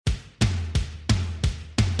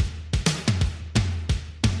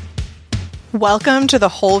Welcome to The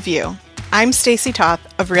Whole View. I'm Stacey Toth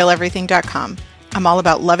of RealEverything.com. I'm all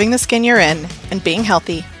about loving the skin you're in and being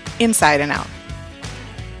healthy inside and out.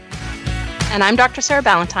 And I'm Dr. Sarah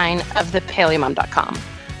Ballantyne of thepaleomom.com.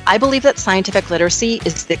 I believe that scientific literacy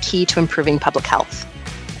is the key to improving public health.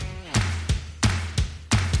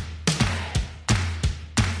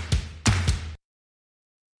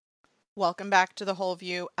 Welcome back to The Whole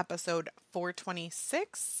View, episode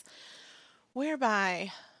 426,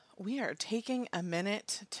 whereby we are taking a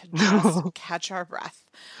minute to just catch our breath.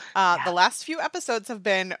 The last few episodes have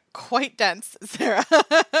been quite dense, Sarah.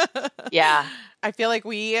 Yeah. I feel like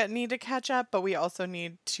we need to catch up, but we also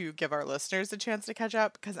need to give our listeners a chance to catch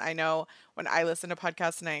up, because I know when I listen to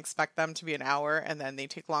podcasts and I expect them to be an hour and then they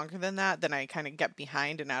take longer than that, then I kind of get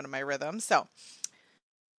behind and out of my rhythm. So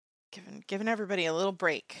giving everybody a little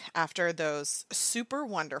break after those super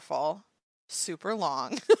wonderful, super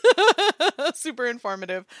long, super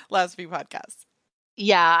informative last few podcasts.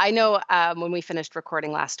 Yeah, I know when we finished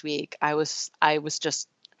recording last week, I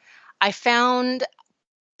found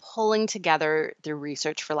pulling together the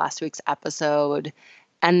research for last week's episode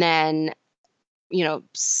and then,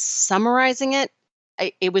 summarizing it.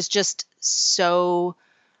 It was just so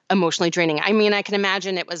emotionally draining. I mean, I can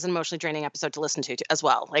imagine it was an emotionally draining episode to listen to as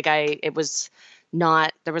well. There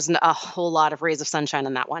wasn't a whole lot of rays of sunshine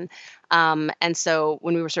on that one. And so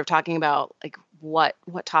when we were sort of talking about like what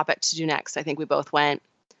topic to do next, I think we both went,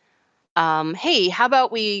 hey, how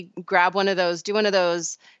about we do one of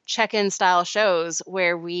those check-in style shows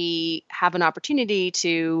where we have an opportunity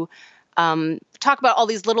to talk about all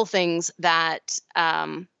these little things that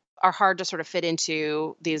are hard to sort of fit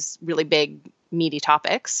into these really big, meaty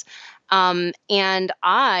topics. And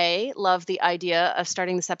I love the idea of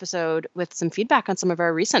starting this episode with some feedback on some of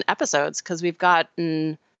our recent episodes, because we've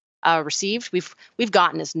gotten we've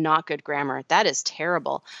gotten is not good grammar. That is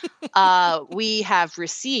terrible. We have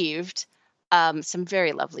received some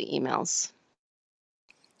very lovely emails.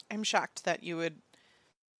 I'm shocked that you would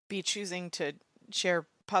be choosing to share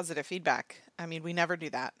positive feedback. I mean, we never do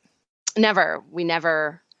that. We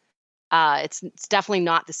never. It's definitely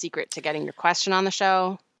not the secret to getting your question on the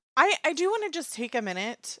show. I do want to just take a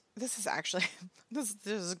minute. This is actually, this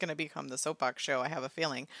is going to become the soapbox show, I have a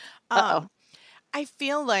feeling. I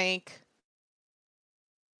feel like,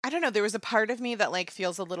 I don't know, there was a part of me that like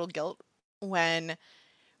feels a little guilt when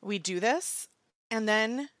we do this. And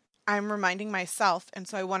then I'm reminding myself, and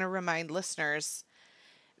so I want to remind listeners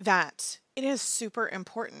that it is super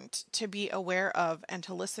important to be aware of and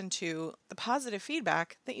to listen to the positive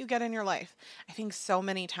feedback that you get in your life. I think so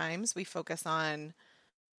many times we focus on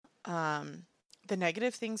the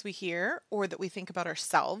negative things we hear or that we think about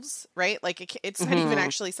ourselves, right? Like it's not even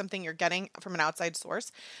actually something you're getting from an outside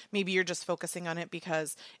source. Maybe you're just focusing on it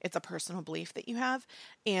because it's a personal belief that you have.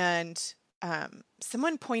 And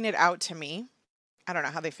someone pointed out to me, I don't know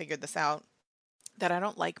how they figured this out, that I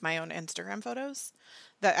don't like my own Instagram photos,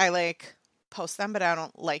 that I like post them, but I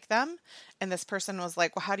don't like them. And this person was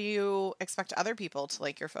like, well, how do you expect other people to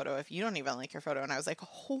like your photo if you don't even like your photo? And I was like,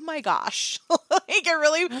 oh my gosh, like it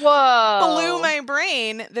really blew my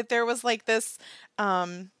brain that there was like this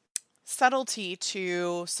subtlety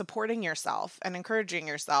to supporting yourself and encouraging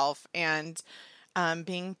yourself and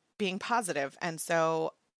being positive. And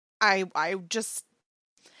so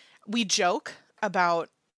we joke about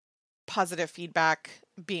positive feedback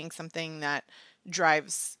being something that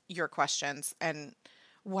drives your questions. And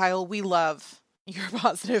while we love your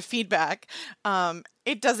positive feedback,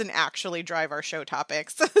 it doesn't actually drive our show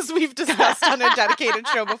topics, as we've discussed on a dedicated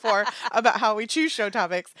show before about how we choose show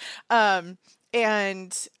topics. And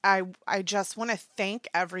I just want to thank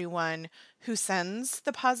everyone who sends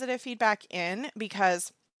the positive feedback in,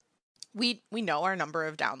 because we know our number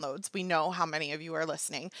of downloads. We know how many of you are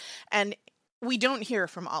listening, and we don't hear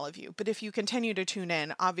from all of you, but if you continue to tune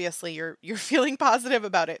in, obviously you're feeling positive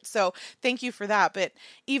about it. So thank you for that. But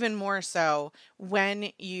even more so,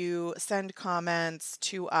 when you send comments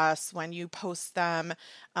to us, when you post them,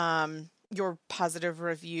 your positive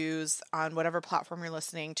reviews on whatever platform you're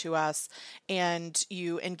listening to us, and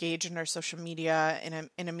you engage in our social media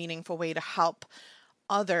in a meaningful way to help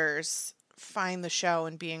others find the show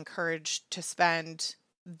and be encouraged to spend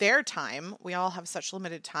their time. We all have such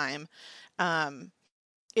limited time.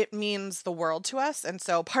 It means the world to us. And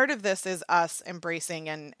so part of this is us embracing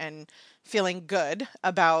and feeling good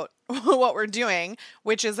about what we're doing,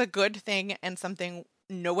 which is a good thing and something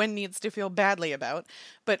no one needs to feel badly about,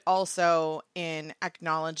 but also in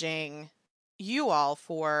acknowledging you all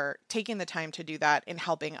for taking the time to do that and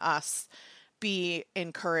helping us be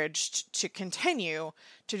encouraged to continue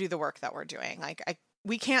to do the work that we're doing. Like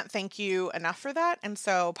we can't thank you enough for that. And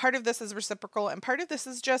so part of this is reciprocal, and part of this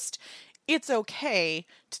is just, it's okay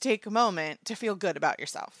to take a moment to feel good about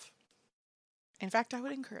yourself. In fact, I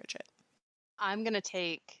would encourage it. I'm going to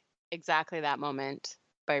take exactly that moment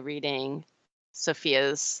by reading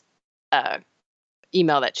Sophia's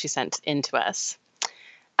email that she sent in to us.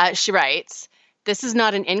 She writes, "This is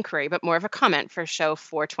not an inquiry, but more of a comment for show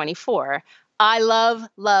 424. I love,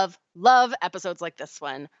 love, love episodes like this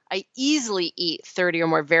one. I easily eat 30 or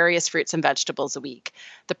more various fruits and vegetables a week.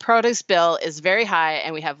 The produce bill is very high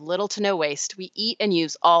and we have little to no waste. We eat and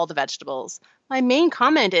use all the vegetables. My main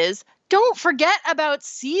comment is, don't forget about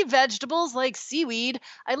sea vegetables like seaweed.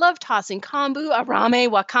 I love tossing kombu, arame,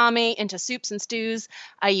 wakame into soups and stews.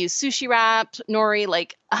 I use sushi wrap, nori,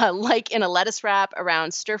 like in a lettuce wrap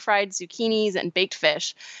around stir-fried zucchinis and baked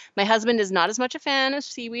fish. My husband is not as much a fan of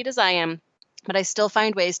seaweed as I am, but I still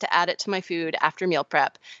find ways to add it to my food after meal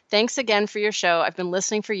prep. Thanks again for your show. I've been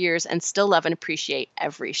listening for years and still love and appreciate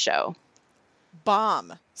every show."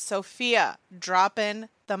 Bomb. Sophia, drop in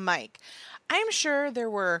the mic. I'm sure there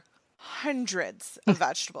were hundreds of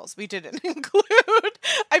vegetables we didn't include.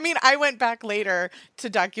 I mean, I went back later to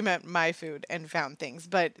document my food and found things,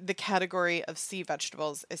 but the category of sea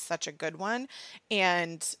vegetables is such a good one.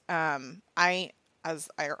 And as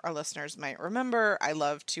our listeners might remember, I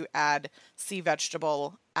love to add sea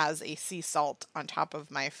vegetable as a sea salt on top of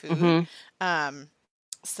my food.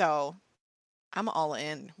 So I'm all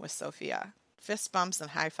in with Sophia. Fist bumps and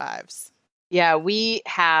high fives. Yeah, we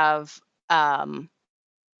have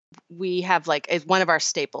like one of our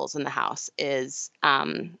staples in the house is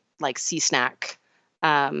like sea snack,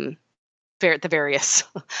 the various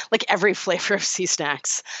like every flavor of sea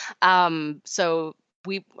snacks. So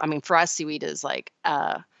for us, seaweed is like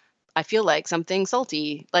I feel like something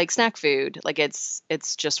salty, like snack food. Like it's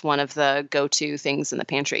just one of the go-to things in the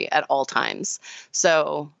pantry at all times.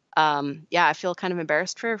 So yeah, I feel kind of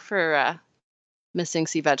embarrassed for missing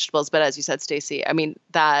sea vegetables. But as you said, Stacey, I mean,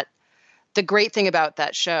 that the great thing about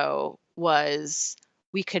that show was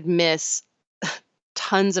we could miss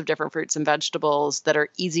tons of different fruits and vegetables that are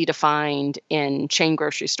easy to find in chain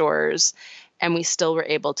grocery stores. And we still were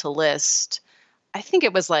able to list, I think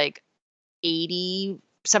it was like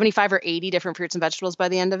 75 or 80 different fruits and vegetables by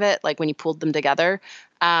the end of it, like when you pulled them together.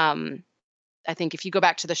 I think if you go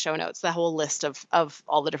back to the show notes, the whole list of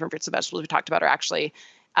all the different fruits and vegetables we talked about are actually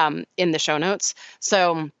in the show notes.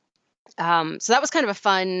 So that was kind of a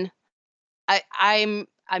fun. I'm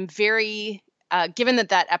very given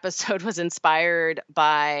that episode was inspired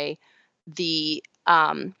by the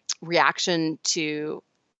reaction to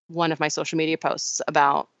one of my social media posts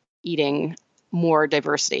about eating more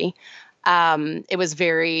diversity. It was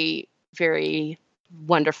very, very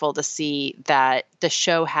wonderful to see that the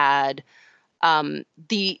show had my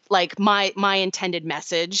intended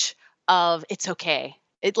message of it's okay.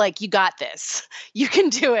 It like, you got this, you can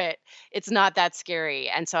do it. It's not that scary.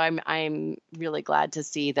 And so I'm really glad to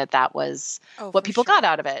see that was what people got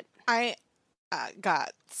out of it. I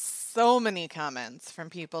got so many comments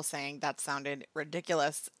from people saying that sounded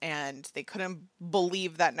ridiculous and they couldn't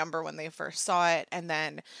believe that number when they first saw it. And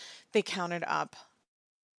then they counted up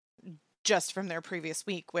just from their previous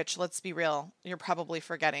week, which, let's be real, you're probably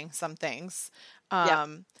forgetting some things.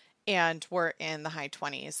 And we're in the high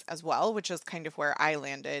 20s as well, which is kind of where I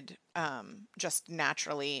landed just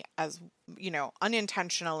naturally, as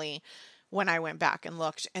unintentionally, when I went back and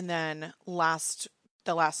looked. And then the last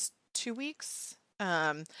 2 weeks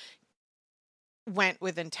went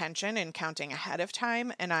with intention and counting ahead of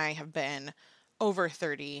time, and I have been over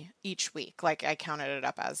 30 each week. Like, I counted it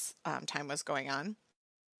up as time was going on.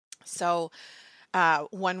 So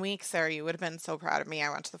 1 week, Sarah, you would have been so proud of me.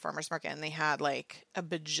 I went to the farmer's market and they had like a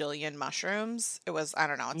bajillion mushrooms. It was, I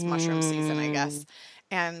don't know, it's mushroom season, I guess.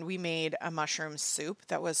 And we made a mushroom soup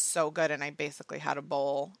that was so good. And I basically had a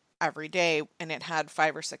bowl every day and it had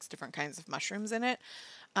 5 or 6 different kinds of mushrooms in it.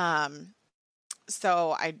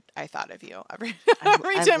 So I thought of you every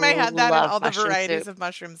time I had that and all the varieties of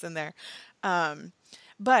mushrooms in there.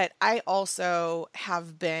 But I also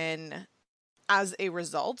have been, as a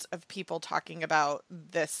result of people talking about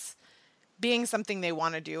this being something they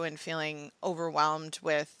want to do and feeling overwhelmed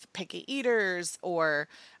with picky eaters or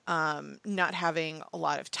not having a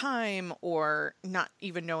lot of time or not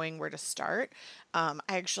even knowing where to start. I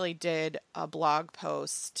actually did a blog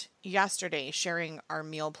post yesterday sharing our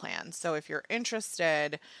meal plan. So if you're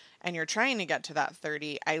interested and you're trying to get to that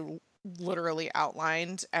 30, I literally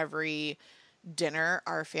outlined every dinner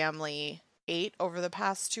our family ate over the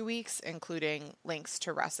past 2 weeks, including links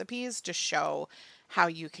to recipes to show how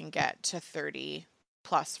you can get to 30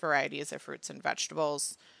 plus varieties of fruits and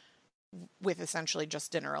vegetables with essentially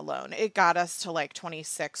just dinner alone. It got us to like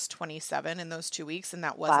 26, 27 in those 2 weeks. And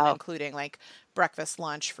that wasn't Wow. including like breakfast,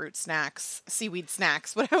 lunch, fruit snacks, seaweed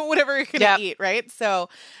snacks, whatever you're going to Yep. eat. Right. So,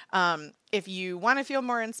 if you want to feel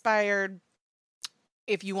more inspired,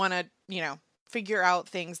 if you want to, figure out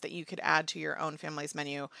things that you could add to your own family's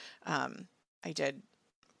menu, I did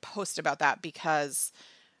post about that because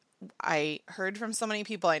I heard from so many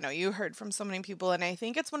people. I know you heard from so many people. And I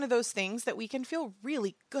think it's one of those things that we can feel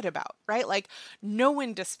really good about, right? Like, no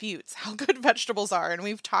one disputes how good vegetables are. And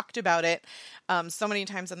we've talked about it so many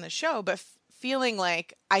times on the show, but feeling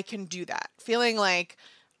like I can do that, feeling like,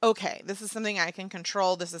 okay, this is something I can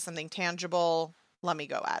control. This is something tangible. Let me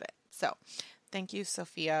go at it. So thank you,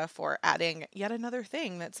 Sophia, for adding yet another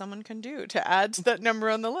thing that someone can do to add to that number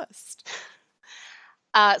on the list.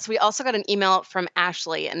 So we also got an email from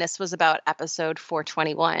Ashley, and this was about episode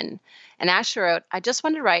 421. And Ashley wrote, I just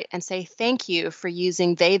wanted to write and say thank you for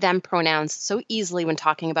using they, them pronouns so easily when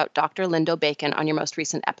talking about Dr. Lindo Bacon on your most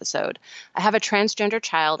recent episode. I have a transgender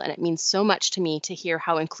child, and it means so much to me to hear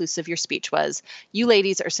how inclusive your speech was. You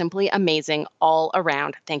ladies are simply amazing all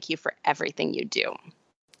around. Thank you for everything you do.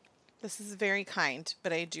 This is very kind,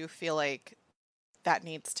 but I do feel like that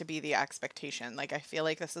needs to be the expectation. Like, I feel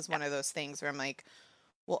like this is one of those things where I'm like,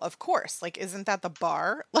 well, of course, like, isn't that the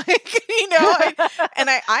bar? Like,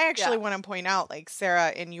 I actually want to point out, like,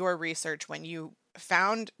 Sarah, in your research, when you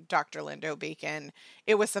found Dr. Lindo Bacon,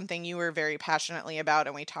 it was something you were very passionately about.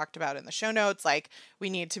 And we talked about in the show notes, like, we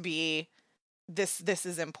need to be this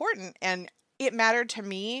is important. And it mattered to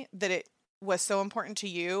me that it was so important to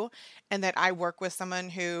you and that I work with someone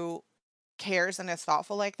who cares and is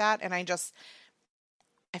thoughtful like that. And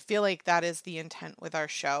I feel like that is the intent with our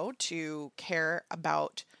show, to care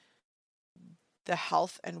about the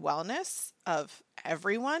health and wellness of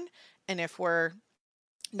everyone. And if we're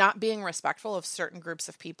not being respectful of certain groups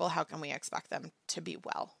of people, how can we expect them to be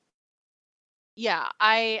well? Yeah,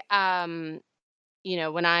 I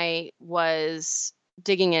when I was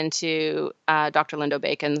digging into Dr. Lindo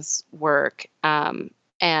Bacon's work,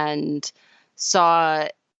 and saw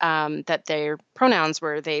that their pronouns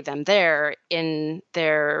were they, them, their in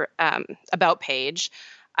their about page,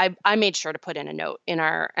 I made sure to put in a note in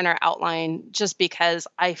our outline, just because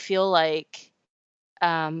I feel like,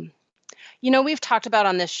 we've talked about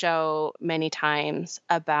on this show many times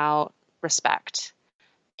about respect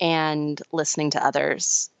and listening to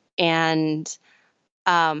others, and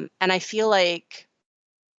I feel like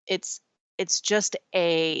it's just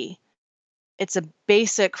it's a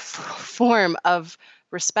basic form of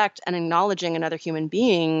respect and acknowledging another human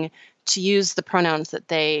being to use the pronouns that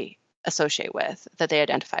they associate with, that they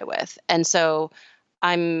identify with. And so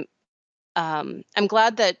I'm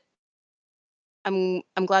glad that I'm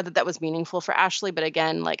glad that that was meaningful for Ashley. But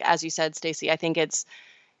again, like as you said, Stacey, I think it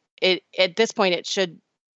at this point it should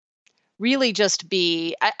really just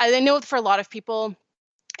be. I know for a lot of people,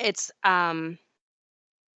 it's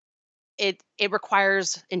it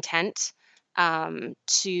requires intent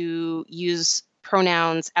to use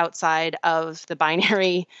pronouns outside of the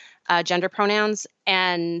binary gender pronouns,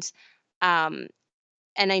 um,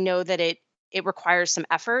 and I know that it requires some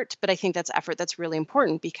effort, but I think that's effort that's really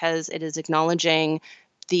important, because it is acknowledging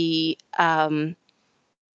the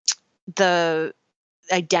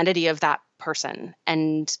identity of that person,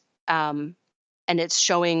 and it's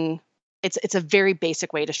showing it's a very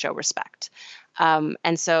basic way to show respect,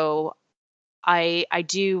 and so I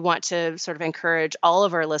do want to sort of encourage all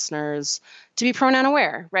of our listeners to be pronoun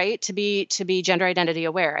aware, right? To be gender identity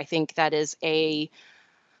aware. I think that is it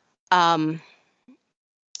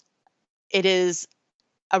is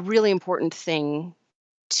a really important thing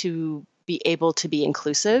to be able to be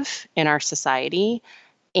inclusive in our society.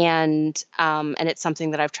 And it's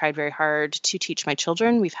something that I've tried very hard to teach my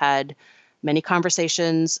children. We've had many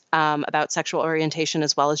conversations about sexual orientation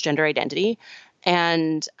as well as gender identity.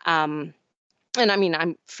 And I mean,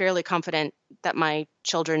 I'm fairly confident that my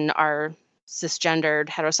children are cisgendered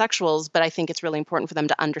heterosexuals, but I think it's really important for them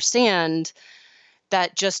to understand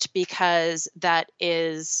that just because that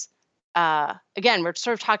is, again, we're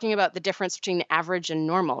sort of talking about the difference between average and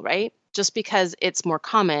normal, right? Just because it's more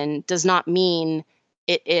common does not mean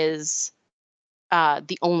it is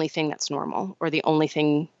the only thing that's normal or the only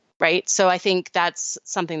thing, right? So I think that's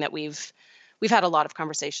something that we've had a lot of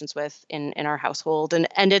conversations with in our household, and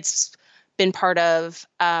it's been part of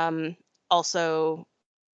also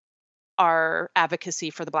our advocacy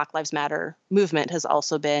for the Black Lives Matter movement has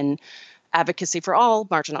also been advocacy for all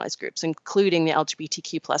marginalized groups, including the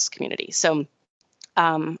LGBTQ plus community. So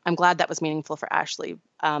I'm glad that was meaningful for Ashley.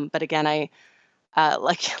 But again, I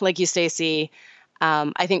like you, Stacey.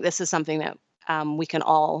 I think this is something that we can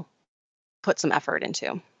all put some effort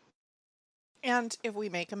into. And if we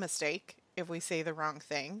make a mistake, if we say the wrong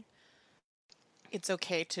thing, it's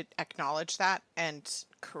okay to acknowledge that and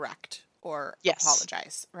correct or Yes.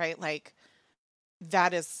 apologize, right? Like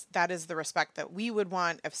that is the respect that we would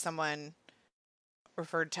want if someone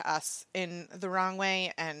referred to us in the wrong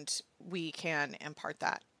way, and we can impart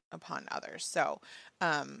that upon others. So,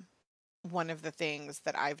 one of the things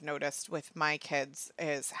that I've noticed with my kids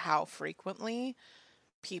is how frequently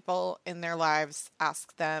people in their lives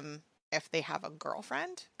ask them if they have a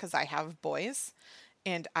girlfriend, because I have boys,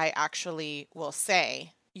 and I actually will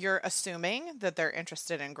say, "You're assuming that they're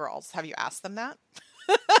interested in girls. Have you asked them that?"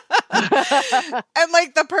 And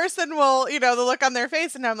like the person will, the look on their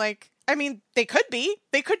face, and I'm like, I mean, they could be,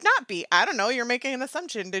 they could not be. I don't know. You're making an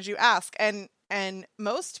assumption. Did you ask? And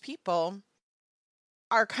most people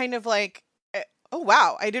are kind of like, oh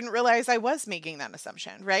wow, I didn't realize I was making that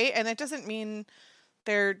assumption, right? And it doesn't mean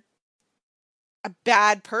they're a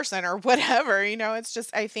bad person or whatever, it's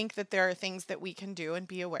just, I think that there are things that we can do and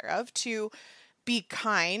be aware of to be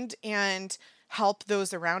kind and help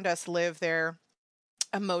those around us live their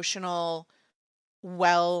emotional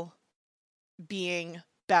well-being,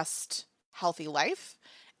 best healthy life.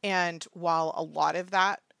 And while a lot of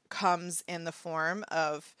that comes in the form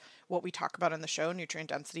of what we talk about on the show, nutrient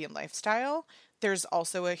density and lifestyle, there's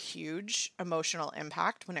also a huge emotional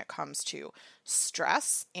impact when it comes to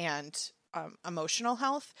stress and emotional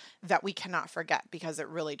health that we cannot forget, because it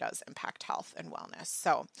really does impact health and wellness.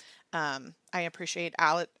 So I appreciate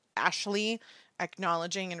Ashley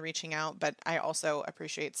acknowledging and reaching out, but I also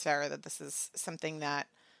appreciate, Sarah, that this is something that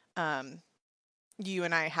you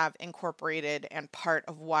and I have incorporated, and part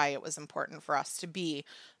of why it was important for us to be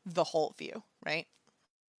the whole view, right?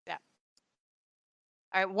 Yeah.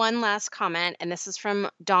 All right, one last comment, and this is from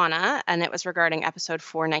Donna, and it was regarding episode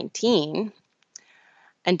 419.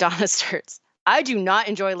 And Donna starts, I do not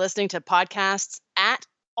enjoy listening to podcasts at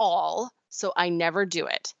all, so I never do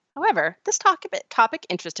it. However, this topic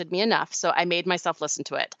interested me enough, so I made myself listen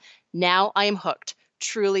to it. Now I am hooked.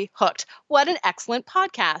 Truly hooked. What an excellent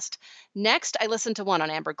podcast. Next, I listened to one on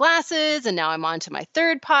amber glasses, and now I'm on to my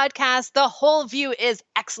third podcast. The whole view is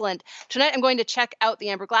excellent. Tonight, I'm going to check out the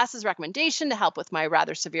amber glasses recommendation to help with my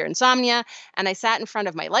rather severe insomnia, and I sat in front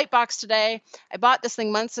of my light box today. I bought this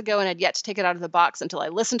thing months ago and had yet to take it out of the box until I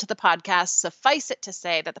listened to the podcast. Suffice it to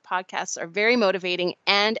say that the podcasts are very motivating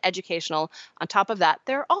and educational. On top of that,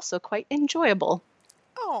 they're also quite enjoyable.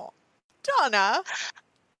 Oh, Donna.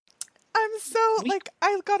 I'm so,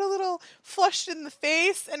 I got a little flushed in the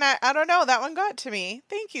face, and I don't know, that one got to me.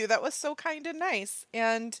 Thank you. That was so kind and nice.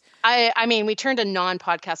 And I mean, we turned a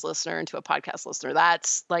non-podcast listener into a podcast listener.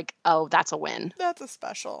 That's like, oh, that's a win. That's a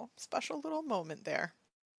special little moment there.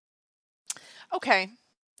 Okay.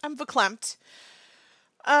 I'm verklempt.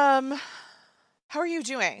 How are you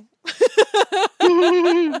doing?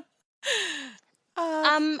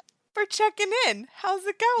 For checking in. How's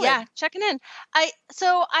it going? Yeah, checking in. I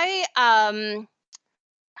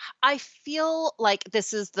feel like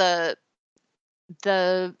this is the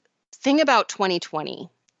thing about 2020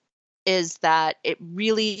 is that it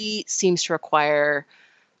really seems to require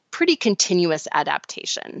pretty continuous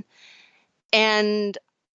adaptation. And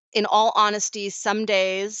in all honesty, some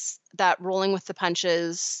days that rolling with the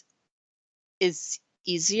punches is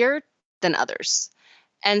easier than others.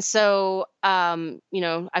 And so, I've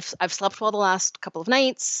slept well the last couple of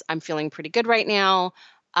nights. I'm feeling pretty good right now.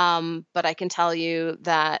 But I can tell you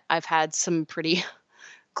that I've had some pretty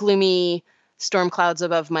gloomy storm clouds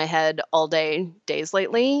above my head all days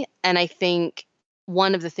lately. And I think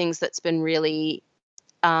one of the things that's been really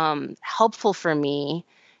helpful for me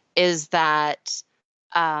is that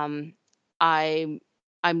I'm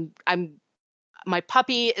my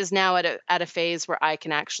puppy is now at a phase where I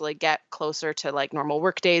can actually get closer to like normal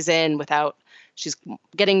work days in without, she's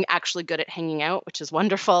getting actually good at hanging out, which is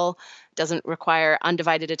wonderful. Doesn't require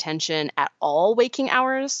undivided attention at all waking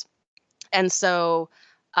hours. And so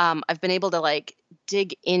I've been able to like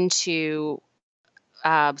dig into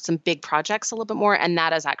some big projects a little bit more. And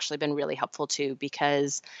that has actually been really helpful too,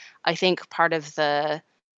 because I think part of the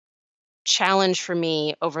challenge for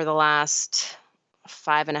me over the last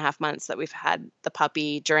 5.5 months that we've had the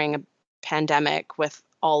puppy during a pandemic with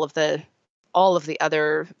all of the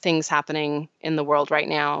other things happening in the world right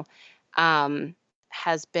now,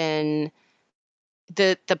 has been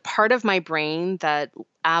the part of my brain that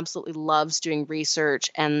absolutely loves doing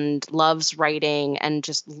research and loves writing and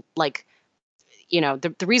just like,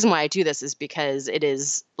 the reason why I do this is because it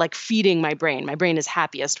is like feeding my brain. My brain is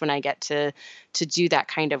happiest when I get to do that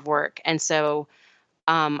kind of work. And so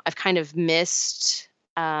I've kind of missed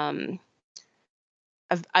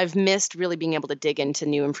I've missed really being able to dig into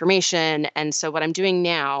new information. And so what I'm doing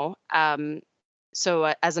now, as an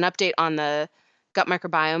update on the gut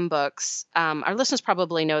microbiome books, our listeners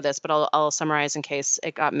probably know this, but I'll summarize in case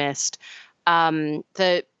it got missed.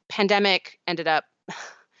 The pandemic ended up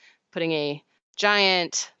putting a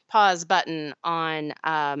giant pause button on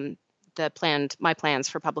my plans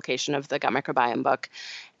for publication of the gut microbiome book.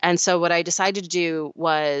 And so what I decided to do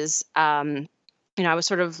was, I was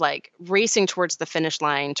sort of like racing towards the finish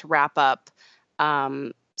line to wrap up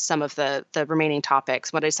some of the remaining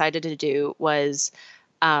topics. What I decided to do was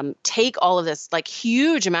take all of this like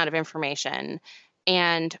huge amount of information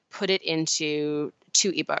and put it into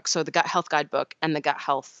 2 ebooks. So the Gut Health Guidebook and the Gut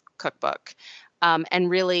Health Cookbook. And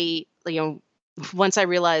really, once I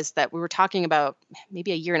realized that we were talking about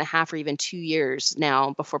maybe a year and a half or even 2 years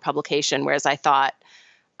now before publication, whereas I thought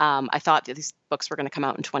that these books were going to come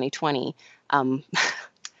out in 2020,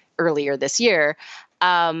 earlier this year,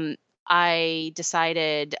 I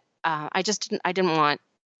decided I didn't want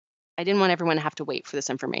everyone to have to wait for this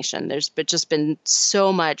information. There's just been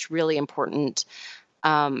so much really important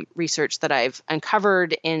research that I've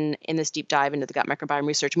uncovered in this deep dive into the gut microbiome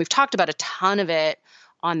research. And we've talked about a ton of it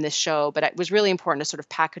on this show, but it was really important to sort of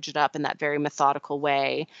package it up in that very methodical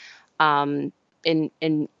way in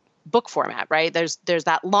book format, right? There's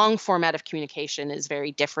that long format of communication is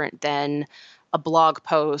very different than a blog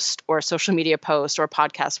post or a social media post or a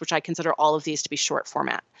podcast, which I consider all of these to be short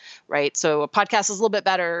format, right? So a podcast is a little bit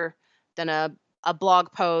better than a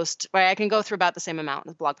blog post, where I can go through about the same amount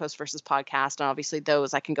of blog post versus podcast. And obviously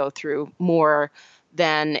those I can go through more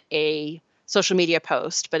than a social media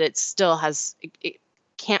post, but it still it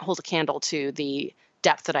can't hold a candle to the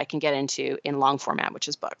depth that I can get into in long format, which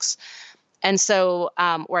is books. And so,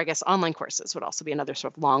 or I guess online courses would also be another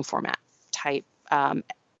sort of long format type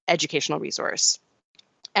educational resource.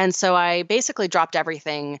 And so I basically dropped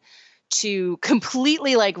everything to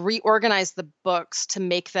completely like reorganize the books to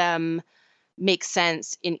make them make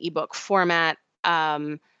sense in ebook format,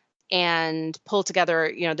 and pull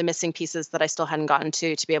together, the missing pieces that I still hadn't gotten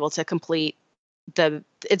to be able to complete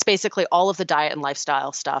it's basically all of the diet and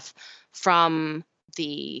lifestyle stuff from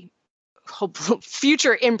the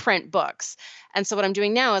future imprint books. And so what I'm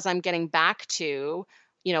doing now is I'm getting back to,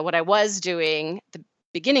 what I was doing the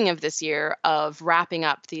beginning of this year of wrapping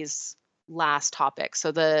up these last topics.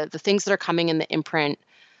 So the things that are coming in the imprint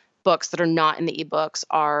books that are not in the ebooks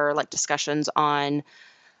are like discussions on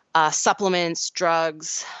supplements,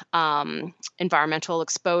 drugs, environmental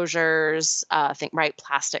exposures,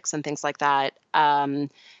 plastics and things like that.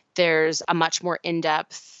 There's a much more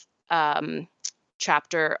in-depth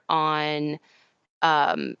chapter on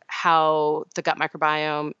how the gut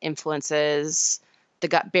microbiome influences the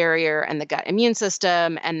gut barrier and the gut immune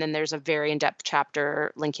system. And then there's a very in-depth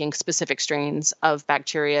chapter linking specific strains of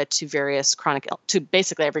bacteria to various to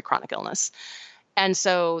basically every chronic illness. And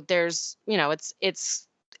so there's,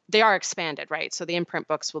 they are expanded, right? So the imprint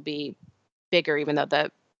books will be bigger, even though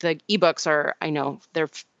the ebooks are, they're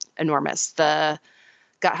enormous. The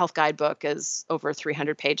Gut Health Guidebook is over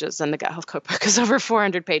 300 pages, and the Gut Health Cookbook is over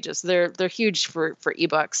 400 pages. So they're huge for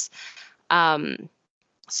ebooks.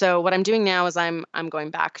 So what I'm doing now is I'm going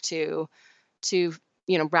back to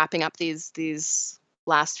wrapping up these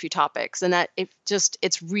last few topics, and that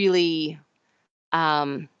it's really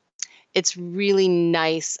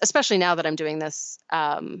nice, especially now that I'm doing this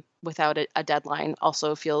without a deadline.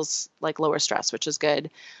 Also feels like lower stress, which is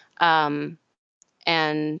good. And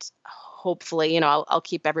hopefully, I'll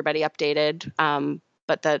keep everybody updated.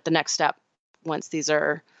 But the next step, once these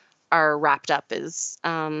are wrapped up, is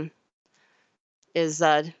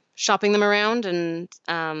shopping them around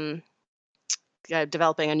and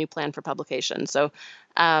developing a new plan for publication. So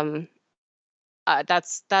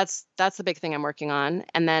that's the big thing I'm working on.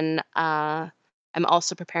 And then I'm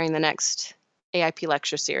also preparing the next AIP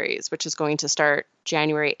lecture series, which is going to start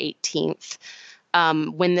January 18th.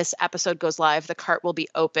 When this episode goes live, the cart will be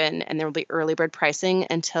open and there will be early bird pricing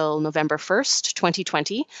until November 1st,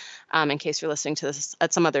 2020, in case you're listening to this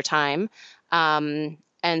at some other time.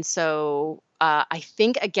 And so I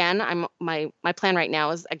think, again, my plan right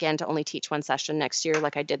now is, again, to only teach one session next year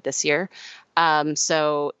like I did this year.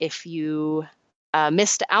 So if you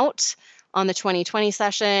missed out on the 2020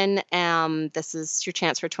 session, this is your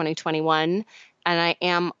chance for 2021. And I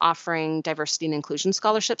am offering diversity and inclusion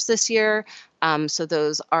scholarships this year. So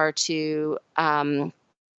those are to BIPOC,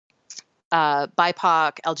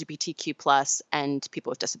 LGBTQ+, and people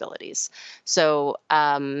with disabilities. So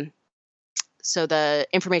so the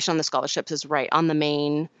information on the scholarships is right on the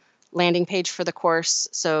main landing page for the course.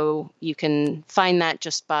 So you can find that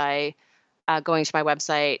just by going to my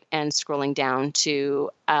website and scrolling down to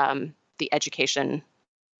the education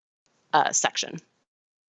section.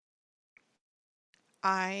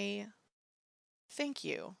 I thank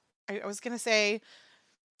you. I was going to say,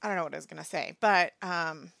 I don't know what I was going to say, but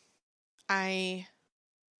I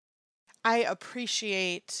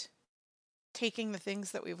appreciate taking the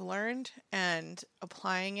things that we've learned and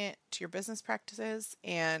applying it to your business practices,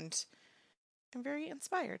 and I'm very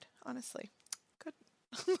inspired, honestly. Good.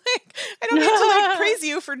 Like, I don't need to like praise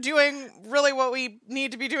you for doing really what we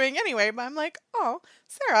need to be doing anyway, but I'm like, oh,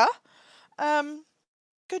 Sarah,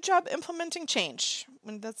 good job implementing change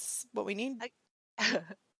when that's what we need.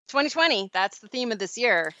 2020, that's the theme of this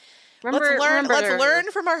year. Let's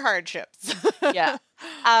learn from our hardships. Yeah.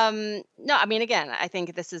 No, I mean, again, I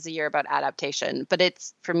think this is a year about adaptation, but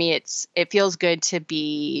for me, it feels good to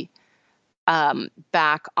be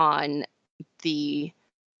back on the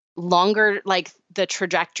longer, like the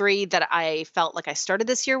trajectory that I felt like I started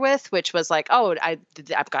this year with, which was like, oh, I've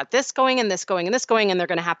got this going and this going and this going, and they're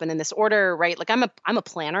going to happen in this order, right? Like I'm a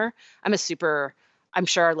planner. I'm sure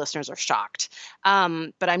our listeners are shocked.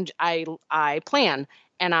 But I plan,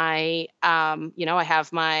 and I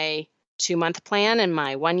have my 2-month plan and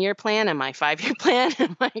my 1-year plan and my 5-year plan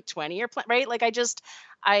and my 20-year plan, right? Like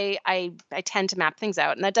I tend to map things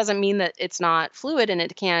out, and that doesn't mean that it's not fluid and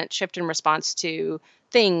it can't shift in response to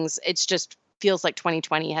things. It's just feels like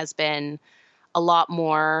 2020 has been a lot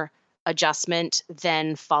more adjustment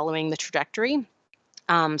than following the trajectory.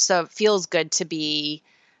 So it feels good to be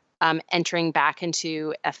entering back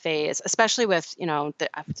into a phase, especially with,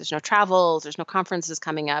 there's no travel, there's no conferences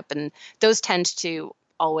coming up, and those tend to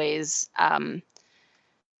always,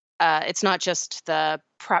 it's not just the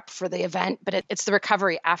prep for the event, but it's the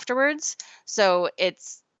recovery afterwards. So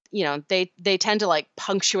it's, they tend to like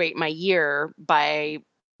punctuate my year by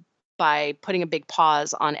putting a big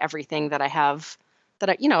pause on everything that I have,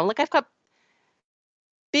 I've got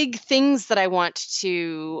big things that I want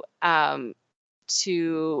to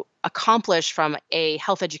accomplish from a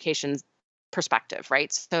health education perspective,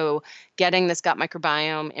 right? So getting this gut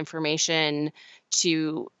microbiome information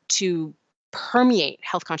to permeate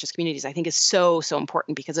health conscious communities, I think is so, so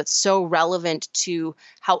important, because it's so relevant to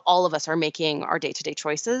how all of us are making our day-to-day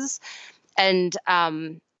choices. And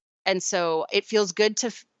so it feels good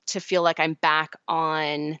to feel like I'm back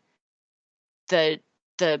on the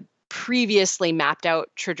previously mapped out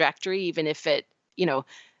trajectory, even if it, you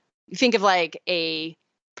think of like a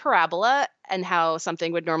parabola and how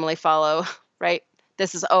something would normally follow, right?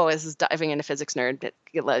 This is diving into physics nerd, but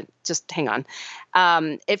just hang on.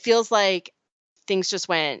 It feels like things just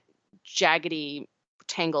went jaggedy,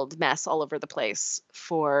 tangled mess all over the place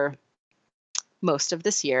for most of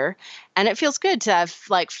this year. And it feels good to have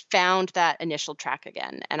like found that initial track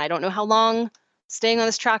again. And I don't know how long staying on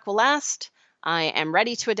this track will last. I am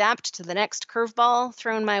ready to adapt to the next curveball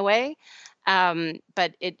thrown my way.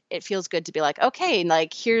 But it feels good to be like, okay,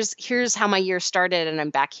 like here's how my year started, and I'm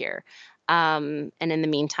back here. And in the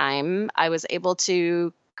meantime, I was able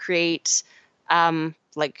to create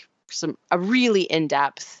like a really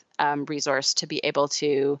in-depth resource to be able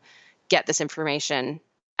to get this information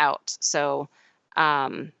out. So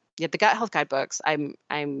the Gut Health Guidebooks,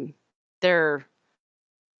 they're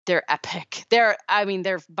epic. They're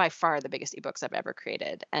by far the biggest ebooks I've ever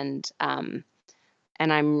created. And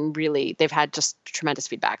they've had just tremendous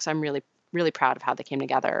feedback. So I'm really, really proud of how they came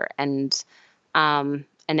together. And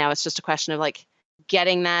now it's just a question of like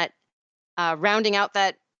getting that, rounding out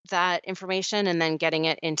that information, and then getting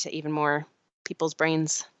it into even more people's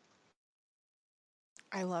brains.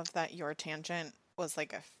 I love that your tangent was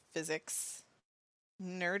like a physics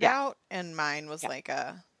nerd out, and mine was like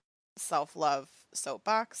a self-love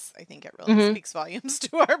soapbox. I think it really speaks volumes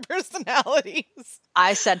to our personalities.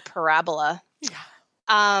 I said parabola. Yeah.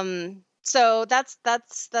 So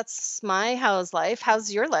that's my how's life.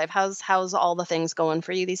 How's your life? How's all the things going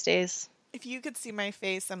for you these days? If you could see my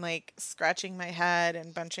face, I'm like scratching my head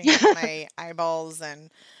and bunching up my eyeballs. And,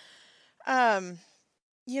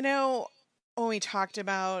 when we talked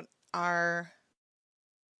about our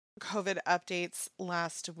COVID updates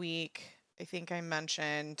last week, I think I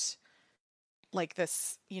mentioned like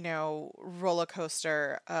this, roller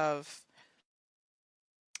coaster of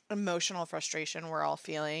emotional frustration we're all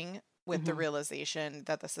feeling with the realization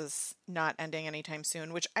that this is not ending anytime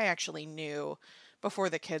soon, which I actually knew before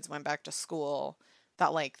the kids went back to school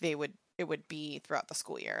that like it would be throughout the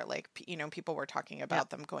school year. Like, people were talking about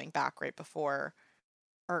them going back right before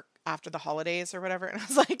or after the holidays or whatever. And I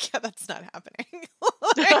was like, yeah, that's not happening.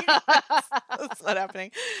 That's not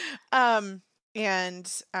happening.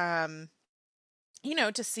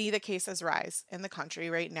 To see the cases rise in the country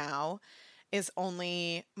right now, is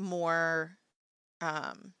only more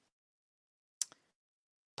um,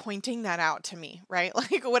 pointing that out to me, right?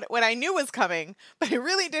 Like what I knew was coming, but I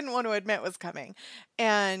really didn't want to admit was coming.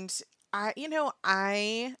 And I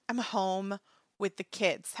am home with the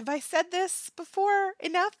kids. Have I said this before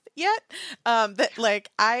enough yet? That like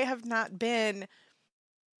I have not been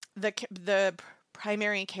the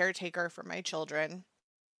primary caretaker for my children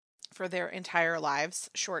for their entire lives,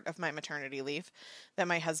 short of my maternity leave. That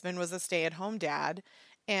my husband was a stay-at-home dad,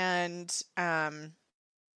 and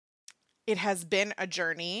it has been a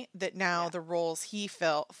journey that now Yeah. the roles he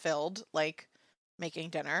filled, like making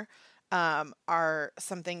dinner, are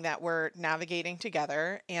something that we're navigating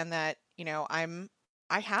together, and that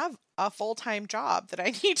I have a full-time job that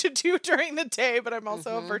I need to do during the day, but I'm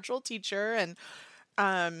also a Mhm. virtual teacher,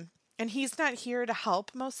 um and he's not here to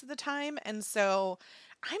help most of the time, and so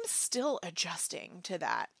I'm still adjusting to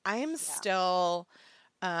that. I'm Yeah. still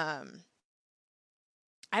um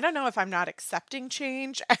I don't know if I'm not accepting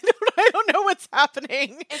change. I don't know what's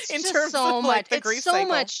happening It's in just terms of so much. like the It's grief so cycle.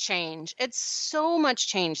 much change. It's so much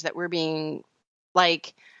change that we're being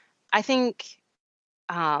like I think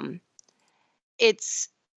um it's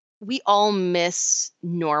we all miss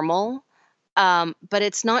normal. But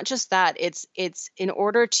it's not just that. It's in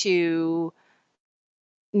order to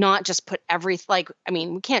not just put like I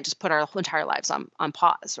mean, we can't just put our whole entire lives on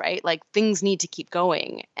pause, right? Like things need to keep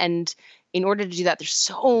going. And in order to do that, there's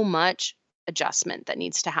so much adjustment that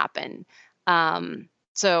needs to happen.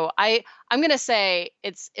 So I'm gonna say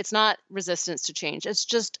it's not resistance to change. It's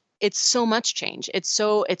just it's so much change. It's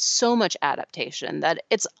so much adaptation that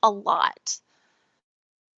it's a lot.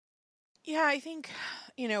 Yeah, I think,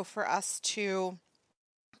 for us to,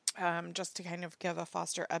 just to kind of give a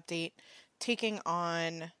foster update, taking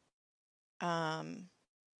on um,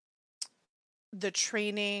 the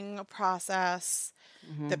training process,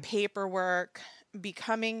 the Hmm. paperwork,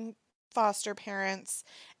 becoming foster parents,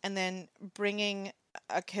 and then bringing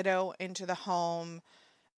a kiddo into the home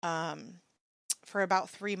um, for about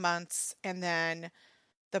 3 months, and then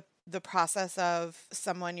the process of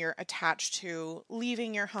someone you're attached to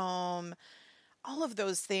leaving your home. All of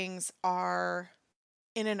those things are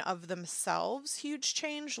in and of themselves huge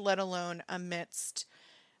change, let alone amidst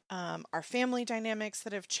our family dynamics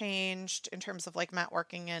that have changed in terms of like Matt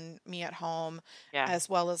working and me at home, Yeah. as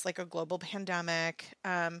well as like a global pandemic.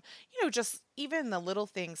 Just even the little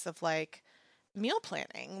things of like meal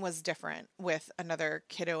planning was different with another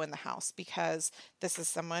kiddo in the house, because this is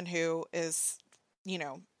someone who is, you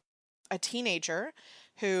know, a teenager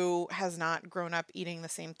who has not grown up eating the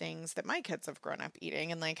same things that my kids have grown up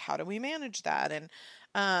eating, and like how do we manage that? And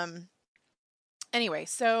um anyway,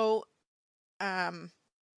 so um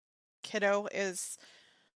kiddo is,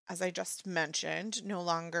 as I just mentioned, no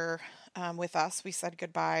longer with us. We said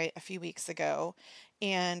goodbye a few weeks ago,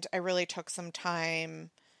 and I really took some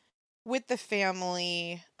time with the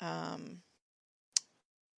family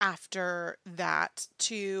after that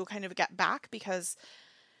to kind of get back, because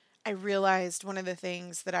I realized one of the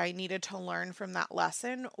things that I needed to learn from that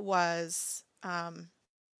lesson was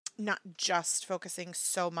not just focusing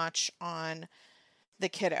so much on the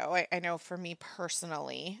kiddo. I know for me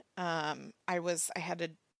personally, I had a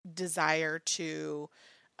desire to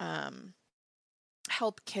um,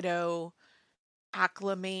 help kiddo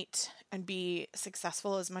acclimate and be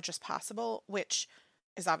successful as much as possible, which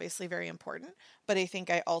is obviously very important. But I think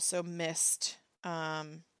I also missed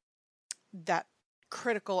that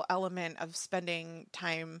critical element of spending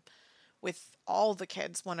time with all the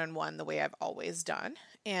kids one on one the way I've always done,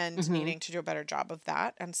 and Hmm. needing to do a better job of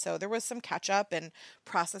that. And so there was some catch up and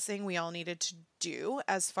processing we all needed to do,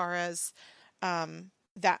 as far as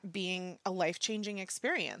that being a life changing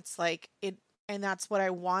experience. Like it, and that's what I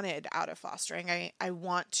wanted out of fostering. I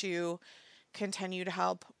want to continue to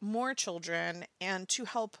help more children and to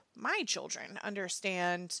help my children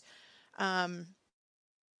understand um,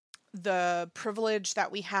 the privilege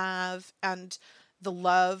that we have, and the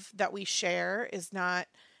love that we share is not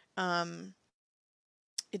um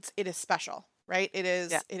it is special, right?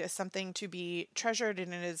 Yeah. It is something to be treasured,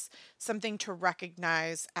 and it is something to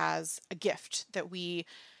recognize as a gift, that we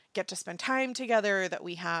get to spend time together, that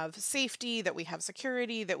we have safety, that we have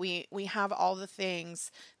security, that we have all the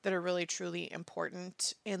things that are really truly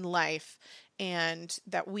important in life, and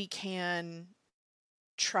that we can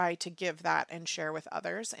try to give that and share with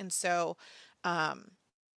others. And so um,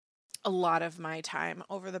 a lot of my time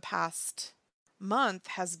over the past month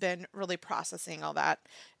has been really processing all that.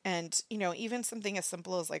 And, even something as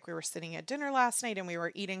simple as like we were sitting at dinner last night and we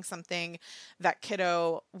were eating something that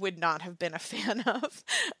kiddo would not have been a fan of.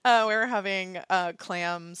 We were having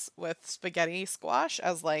clams with spaghetti squash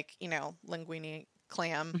as like, linguine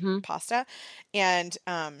clam Mm-hmm. pasta. And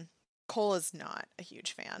Cole is not a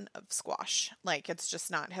huge fan of squash. Like it's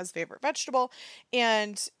just not his favorite vegetable.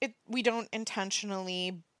 And we don't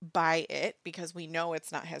intentionally buy it because we know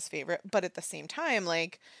it's not his favorite. But at the same time,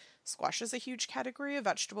 like squash is a huge category of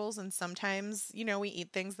vegetables. And sometimes, we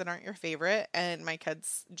eat things that aren't your favorite. And my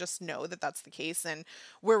kids just know that that's the case. And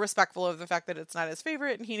we're respectful of the fact that it's not his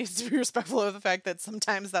favorite. And he needs to be respectful of the fact that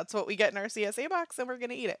sometimes that's what we get in our CSA box and we're going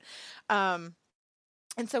to eat it.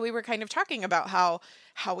 And so we were kind of talking about how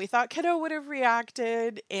we thought kiddo would have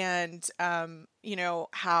reacted and,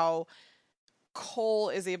 how Cole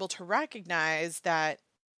is able to recognize that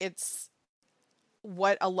it's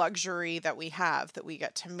what a luxury that we have, that we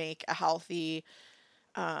get to make a healthy,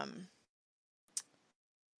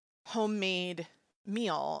 homemade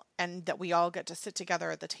meal and that we all get to sit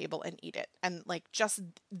together at the table and eat it. And like just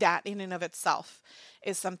that in and of itself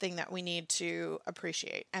is something that we need to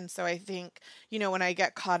appreciate. And so I think, when I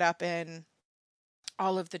get caught up in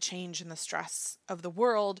all of the change and the stress of the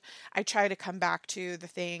world, I try to come back to the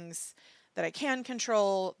things that I can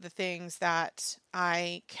control, the things that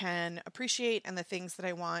I can appreciate, and the things that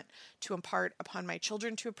I want to impart upon my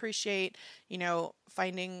children to appreciate,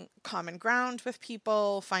 finding common ground with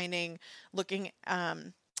people, looking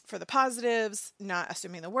for the positives, not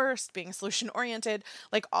assuming the worst, being solution oriented.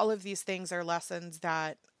 Like all of these things are lessons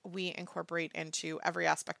that we incorporate into every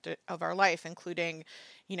aspect of our life, including,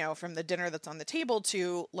 from the dinner that's on the table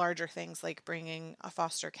to larger things like bringing a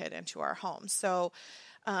foster kid into our home. So,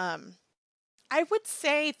 I would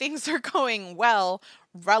say things are going well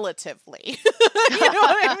relatively. You know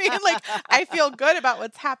what I mean? Like I feel good about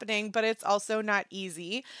what's happening, but it's also not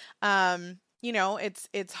easy.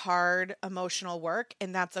 It's hard emotional work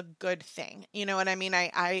and that's a good thing. You know what I mean?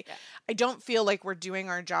 I don't feel like we're doing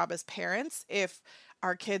our job as parents if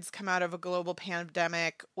our kids come out of a global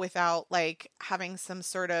pandemic without like having some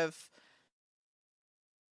sort of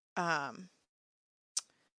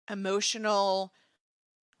emotional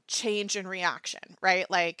change in reaction,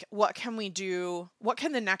 right? Like what can we do? What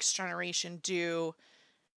can the next generation do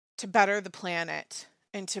to better the planet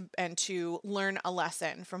and to learn a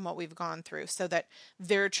lesson from what we've gone through so that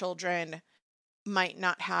their children might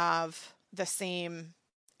not have the same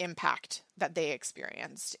impact that they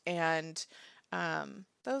experienced? And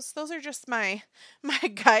those are just my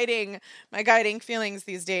guiding feelings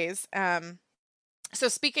these days. So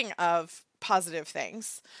speaking of positive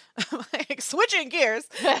things, like switching gears,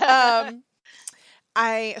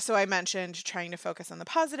 I mentioned trying to focus on the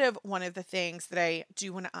positive. One of the things that I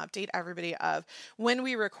do want to update everybody of when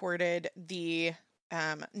we recorded the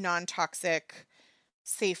non-toxic,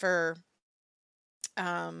 safer,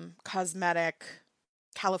 cosmetic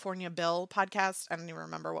California Bill podcast. I don't even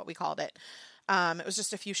remember what we called it. It was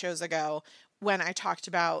just a few shows ago when I talked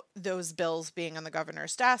about those bills being on the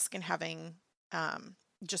governor's desk and having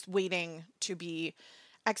just waiting to be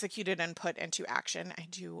executed and put into action. I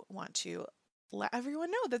do want to let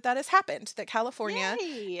everyone know that has happened, that California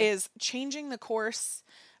Yay. is changing the course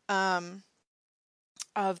of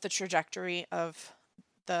the trajectory of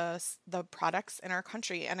the products in our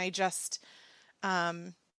country. And I just,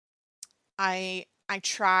 I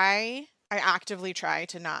actively try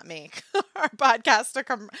to not make our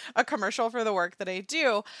podcast a commercial for the work that I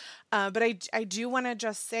do. But I do want to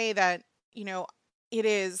just say that, it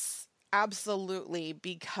is absolutely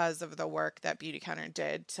because of the work that Beautycounter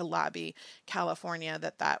did to lobby California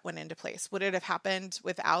that went into place. Would it have happened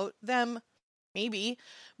without them? Maybe.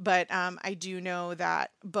 But I do know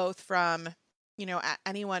that both from,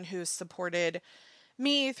 anyone who's supported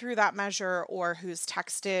me through that measure or who's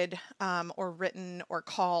texted or written or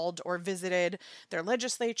called or visited their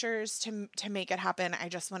legislatures to make it happen, I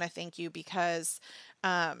just want to thank you because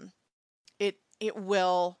it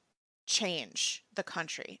will change the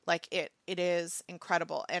country. Like it is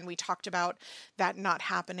incredible. And we talked about that not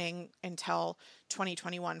happening until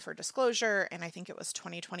 2021 for disclosure. And I think it was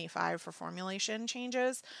 2025 for formulation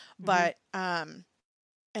changes. But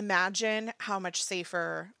imagine how much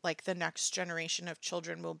safer like the next generation of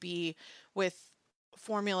children will be with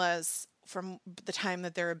formulas from the time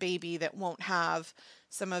that they're a baby that won't have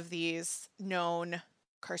some of these known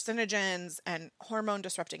carcinogens and hormone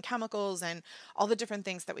disrupting chemicals and all the different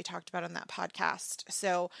things that we talked about on that podcast.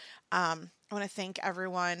 So I want to thank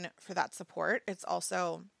everyone for that support. It's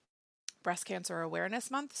also Breast Cancer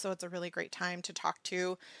Awareness Month, so it's a really great time to talk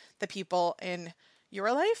to the people in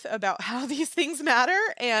your life about how these things matter.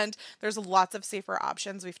 And there's lots of safer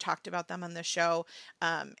options. We've talked about them on the show.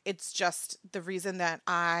 It's just the reason that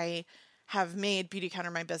I have made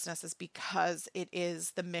Beautycounter my business is because it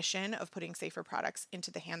is the mission of putting safer products into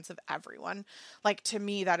the hands of everyone. Like, to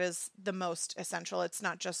me, that is the most essential. It's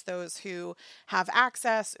not just those who have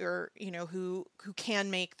access or, who can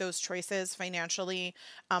make those choices financially,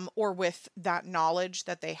 or with that knowledge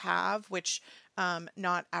that they have, which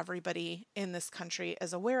not everybody in this country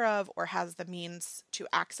is aware of or has the means to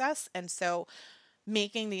access. And so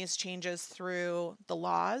making these changes through the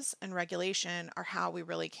laws and regulation are how we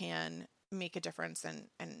really can make a difference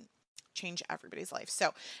and change everybody's life.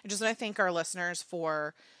 So I just want to thank our listeners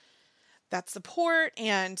for that support,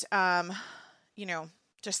 and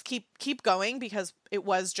just keep going, because it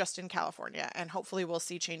was just in California, and hopefully we'll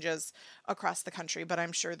see changes across the country. But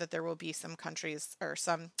I'm sure that there will be some countries or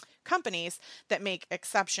some companies that make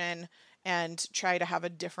exception and try to have a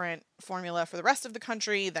different formula for the rest of the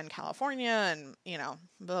country than California, and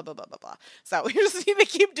blah blah blah blah blah. So we just need to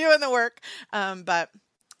keep doing the work, but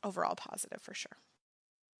overall positive for sure.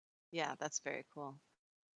 Yeah, that's very cool.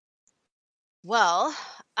 Well,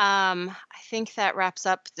 I think that wraps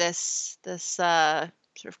up this sort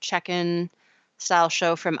of check-in style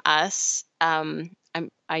show from us.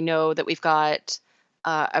 I know that we've got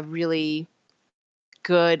a really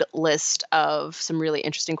good list of some really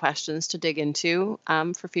interesting questions to dig into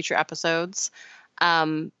for future episodes.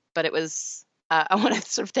 But it was I want to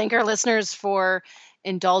sort of thank our listeners for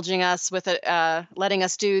indulging us with letting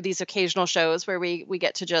us do these occasional shows where we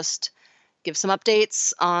get to just give some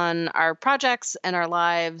updates on our projects and our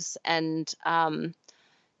lives, and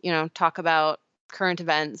talk about current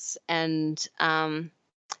events, and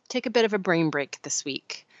take a bit of a brain break this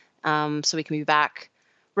week, so we can be back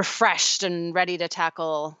refreshed and ready to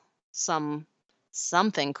tackle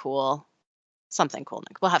something cool.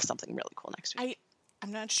 We'll have something really cool next week.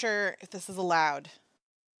 I'm not sure if this is allowed.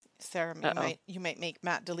 Sarah, Uh-oh. you might make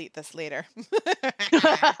Matt delete this later.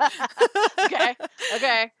 Okay.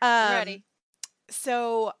 I'm ready.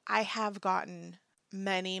 So I have gotten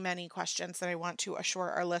many, many questions that I want to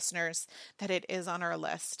assure our listeners that it is on our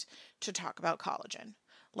list to talk about collagen.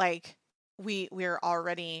 Like, we're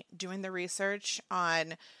already doing the research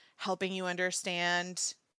on helping you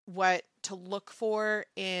understand what to look for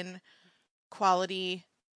in quality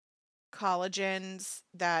collagens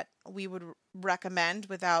that we would recommend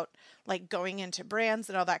without like going into brands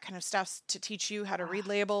and all that kind of stuff, to teach you how to read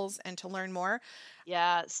labels and to learn more.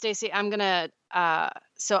 Yeah, Stacey, I'm gonna.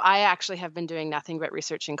 So I actually have been doing nothing but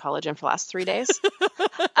researching collagen for the last 3 days. Listen,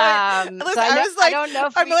 So I don't know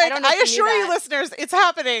if I assure you, listeners, it's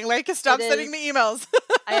happening. Like, stop sending me emails.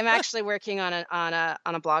 I am actually working on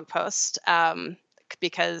a blog post,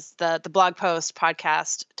 because the blog post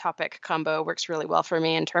podcast topic combo works really well for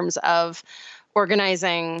me in terms of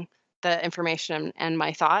organizing the information and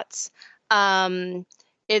my thoughts.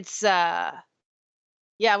 It's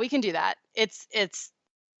yeah, we can do that. It's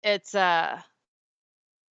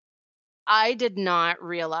I did not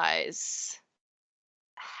realize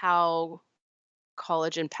how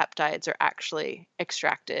collagen peptides are actually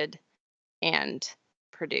extracted and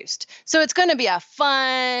produced. So it's going to be a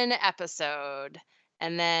fun episode,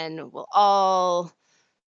 and then we'll all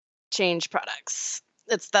change products.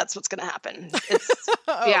 That's what's going to happen. It's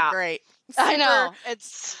yeah, Great. I know. It's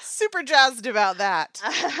super jazzed about that.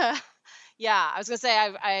 Yeah, I was going to say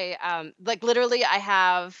I like literally I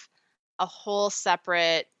have a whole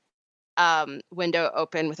separate window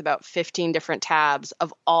open with about 15 different tabs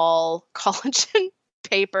of all collagen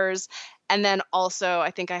papers, and then also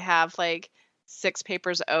I think I have like 6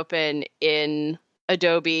 papers open in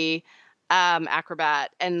Adobe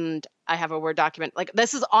Acrobat, and I have a Word document. Like,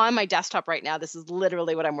 this is on my desktop right now. This is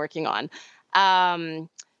literally what I'm working on.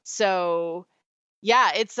 So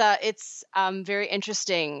yeah, it's very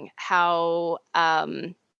interesting how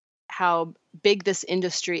big this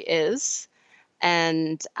industry is,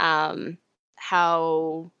 and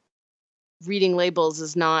how reading labels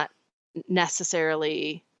is not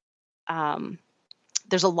necessarily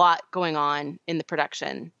there's a lot going on in the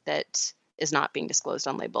production that is not being disclosed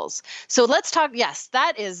on labels. So let's talk. Yes,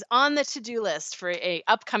 that is on the to-do list for a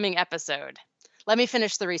upcoming episode. Let me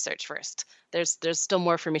finish the research first. There's still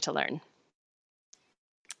more for me to learn.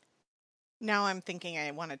 Now I'm thinking I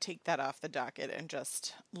want to take that off the docket and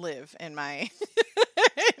just live in my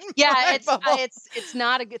yeah, bubble. It's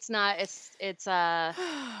not.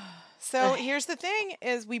 So here's the thing: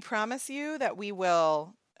 is we promise you that we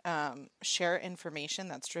will share information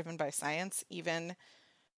that's driven by science, even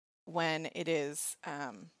when it is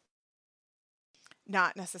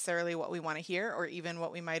not necessarily what we want to hear or even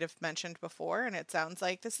what we might have mentioned before. And it sounds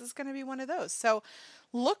like this is going to be one of those. So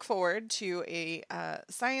look forward to a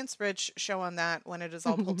science rich show on that when it is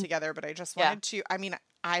all pulled together. But I just Yeah, wanted to, I mean,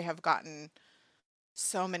 I have gotten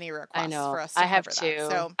so many I requests for know. us I to have cover that. two.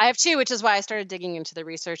 So I have two, which is why I started digging into the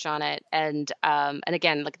research on it. And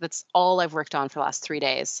again, like that's all I've worked on for the last 3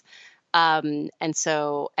 days. And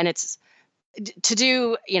it's to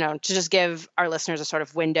do, to just give our listeners a sort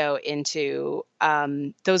of window into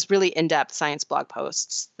those really in-depth science blog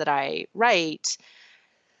posts that I write.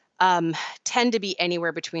 Tend to be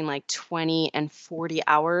anywhere between like 20 and 40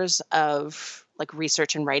 hours of like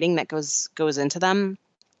research and writing that goes into them.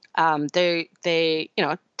 It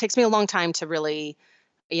takes me a long time to really,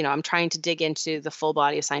 I'm trying to dig into the full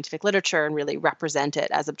body of scientific literature and really represent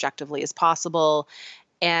it as objectively as possible.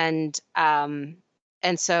 And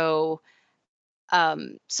so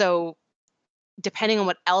depending on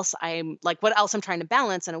what else I'm trying to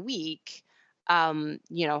balance in a week,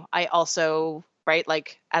 I also, right,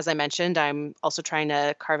 like as I mentioned, I'm also trying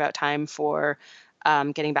to carve out time for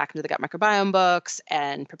getting back into the gut microbiome books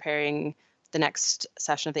and preparing the next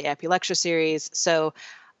session of the AIP lecture series. So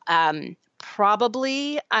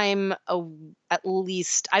probably at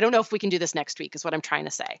least, I don't know if we can do this next week is what I'm trying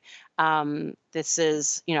to say. This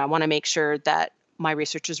is, I want to make sure that my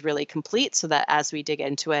research is really complete so that as we dig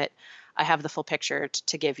into it, I have the full picture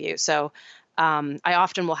to give you. So I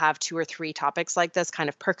often will have 2 or 3 topics like this kind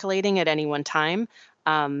of percolating at any one time.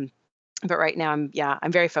 But right now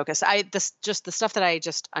I'm very focused. Just the stuff that I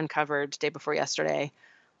just uncovered day before yesterday,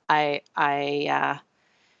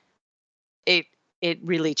 it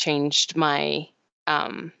really changed my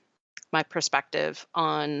my perspective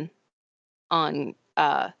on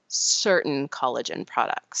certain collagen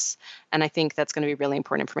products, and I think that's going to be really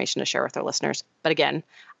important information to share with our listeners. But again,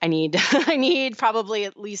 I need I need probably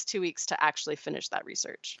at least 2 weeks to actually finish that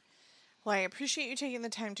research. well, I appreciate you taking the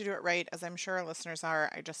time to do it right, as I'm sure our listeners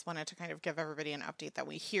are. I just wanted to kind of give everybody an update that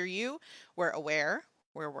we hear you, we're aware,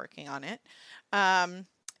 we're working on it. Um,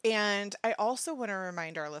 and I also want to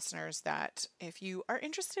remind our listeners that if you are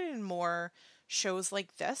interested in more shows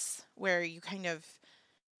like this, where you kind of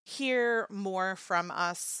hear more from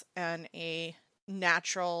us in a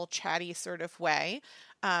natural, chatty sort of way,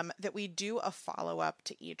 that we do a follow up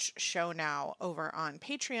to each show now over on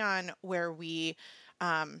Patreon, where we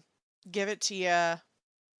um, give it to you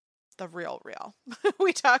the real.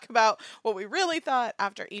 We talk about what we really thought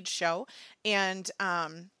after each show. And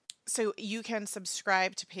so you can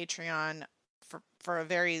subscribe to Patreon for a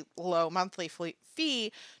very low monthly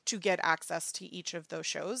fee to get access to each of those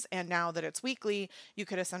shows. And now that it's weekly, you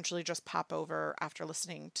could essentially just pop over after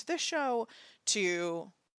listening to this show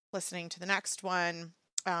to listening to the next one.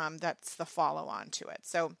 That's the follow on to it.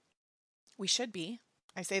 So we should be,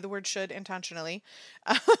 I say the word should intentionally,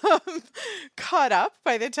 caught up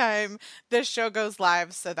by the time this show goes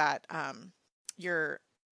live, so that you're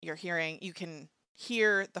you can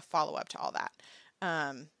hear the follow up to all that.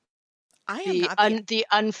 I am not The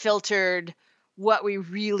unfiltered, what we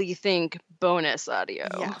really think bonus audio.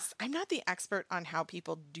 Yes, I'm not the expert on how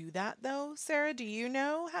people do that though. Sarah, do you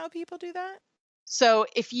know how people do that? So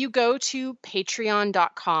if you go to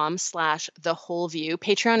patreon.com/the whole view,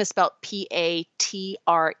 Patreon is spelled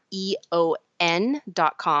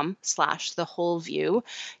patreon.com/the whole view.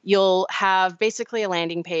 You'll have basically a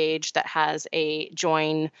landing page that has a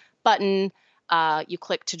join button. You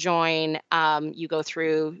click to join, you go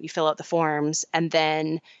through, you fill out the forms, and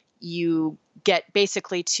then you get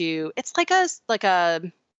basically to, it's like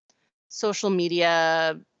a social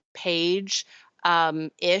media page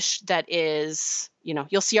ish that is,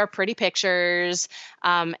 you'll see our pretty pictures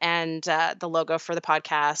and the logo for the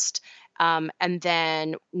podcast. And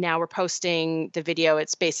then now we're posting the video.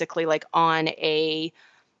 It's basically like on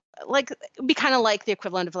like, it'd be kind of like the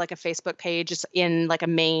equivalent of like a Facebook page. It's in like a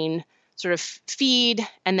main sort of feed,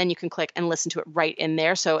 and then you can click and listen to it right in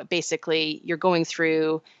there. So basically you're going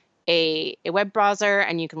through a web browser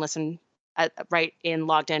and you can listen right in,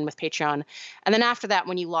 logged in with Patreon. And then after that,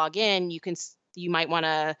 when you log in, you might want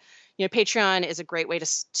to, Patreon is a great way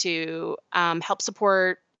to help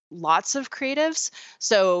support lots of creatives.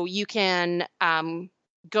 So you can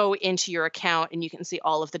go into your account and you can see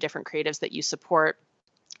all of the different creatives that you support.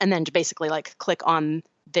 And then to basically like click on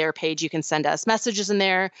their page, you can send us messages in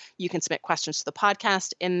there. You can submit questions to the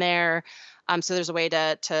podcast in there. So there's a way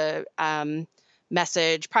to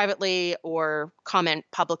message privately or comment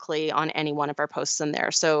publicly on any one of our posts in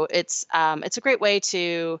there. So it's a great way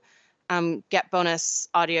to get bonus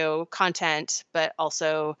audio content, but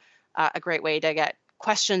also a great way to get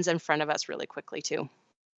questions in front of us really quickly too.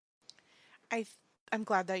 I'm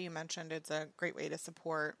glad that you mentioned it's a great way to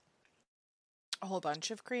support a whole bunch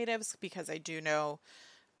of creatives, because I do know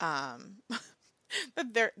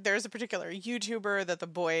that there's a particular YouTuber that the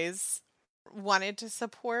boys wanted to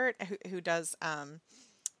support who does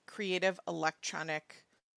creative electronic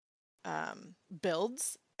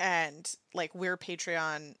builds, and like we're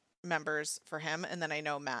Patreon members for him, and then I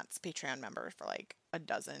know Matt's Patreon member for like a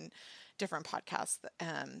dozen different podcasts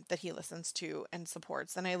that he listens to and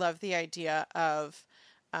supports. And I love the idea of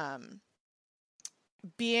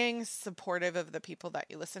being supportive of the people that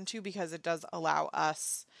you listen to, because it does allow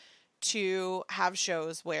us to have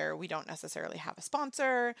shows where we don't necessarily have a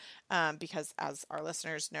sponsor, because as our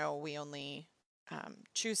listeners know, we only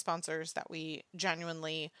choose sponsors that we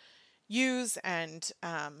genuinely use and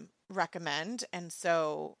recommend. And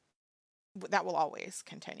so that will always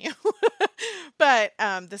continue. But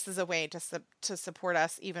this is a way to support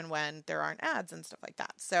us even when there aren't ads and stuff like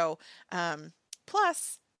that. So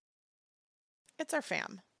plus, it's our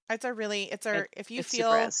fam. It's our if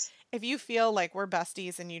you feel like we're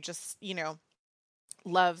besties and you just,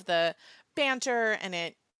 love the banter and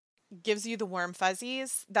it gives you the warm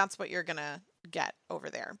fuzzies, that's what you're gonna get over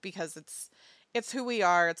there, because it's who we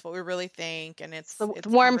are, it's what we really think, and it's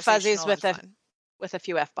warm fuzzies with a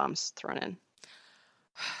few F-bombs thrown in.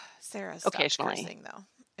 Sarah's occasionally cursing, though.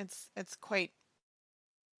 It's quite,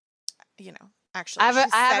 actually,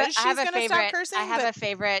 I have a favorite. Stop cursing, I have a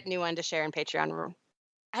favorite new one to share in Patreon.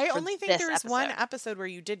 I only think there's one episode where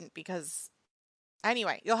you didn't, because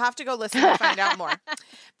anyway, you'll have to go listen to find out more.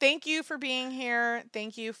 Thank you for being here.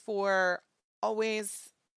 Thank you for always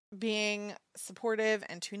being supportive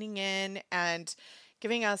and tuning in and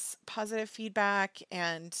giving us positive feedback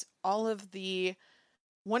and all of the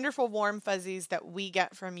wonderful warm fuzzies that we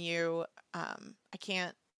get from you. I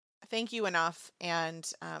can't thank you enough, and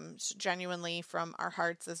genuinely from our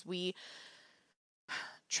hearts as we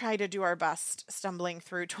try to do our best stumbling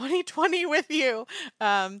through 2020 with you.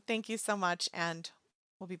 Thank you so much, and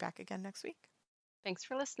we'll be back again next week. Thanks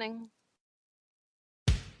for listening.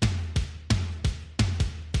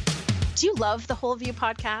 Do you love the Whole View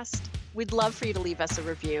podcast? We'd love for you to leave us a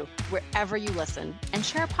review wherever you listen and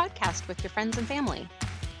share a podcast with your friends and family.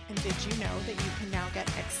 And did you know that you can now get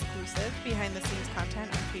exclusive behind-the-scenes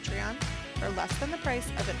content on Patreon for less than the price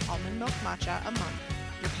of an almond milk matcha a month?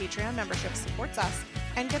 Your Patreon membership supports us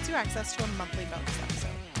and gets you access to a monthly bonus episode.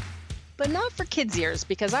 But not for kids' ears,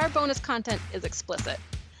 because our bonus content is explicit.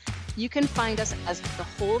 You can find us as The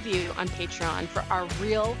Whole View on Patreon for our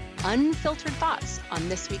real, unfiltered thoughts on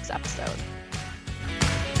this week's episode.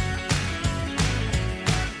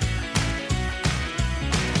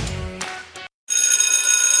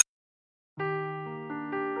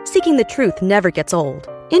 Seeking the truth never gets old.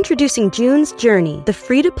 Introducing June's Journey, the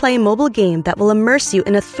free-to-play mobile game that will immerse you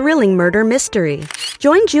in a thrilling murder mystery.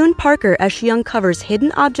 Join June Parker as she uncovers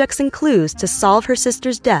hidden objects and clues to solve her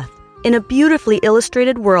sister's death in a beautifully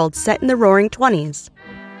illustrated world set in the Roaring '20s.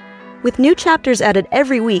 With new chapters added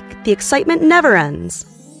every week, the excitement never ends.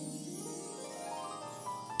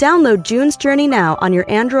 Download June's Journey now on your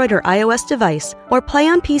Android or iOS device, or play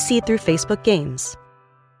on PC through Facebook Games.